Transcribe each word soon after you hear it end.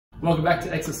Welcome back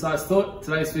to Exercise Thought.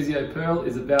 Today's Physio Pearl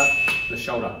is about the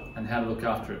shoulder and how to look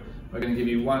after it. We're going to give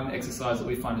you one exercise that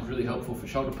we find is really helpful for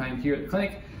shoulder pain here at the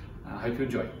clinic. I hope you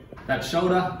enjoy. That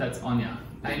shoulder that's on you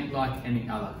ain't like any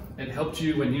other. It helped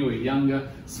you when you were younger,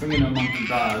 swinging on monkey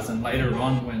bars, and later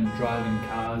on when driving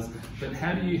cars. But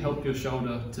how do you help your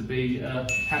shoulder to be a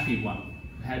happy one?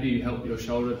 How do you help your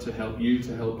shoulder to help you,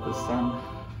 to help the sun?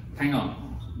 Hang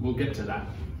on, we'll get to that.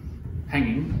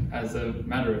 Hanging, as a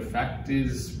matter of fact,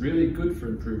 is really good for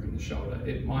improving the shoulder.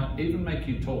 It might even make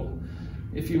you tall.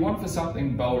 If you want for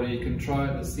something bolder, you can try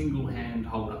a single hand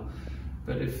holder.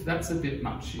 But if that's a bit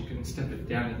much, you can step it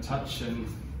down a touch and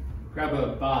grab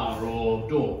a bar or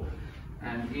door.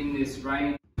 And in this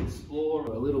range, explore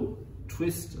a little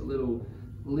twist, a little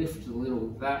lift, a little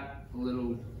that, a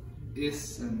little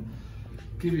this, and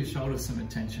give your shoulder some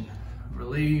attention.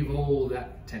 Relieve all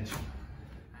that tension.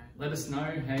 Let us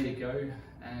know how you go,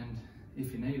 and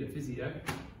if you need a physio,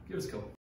 give us a call.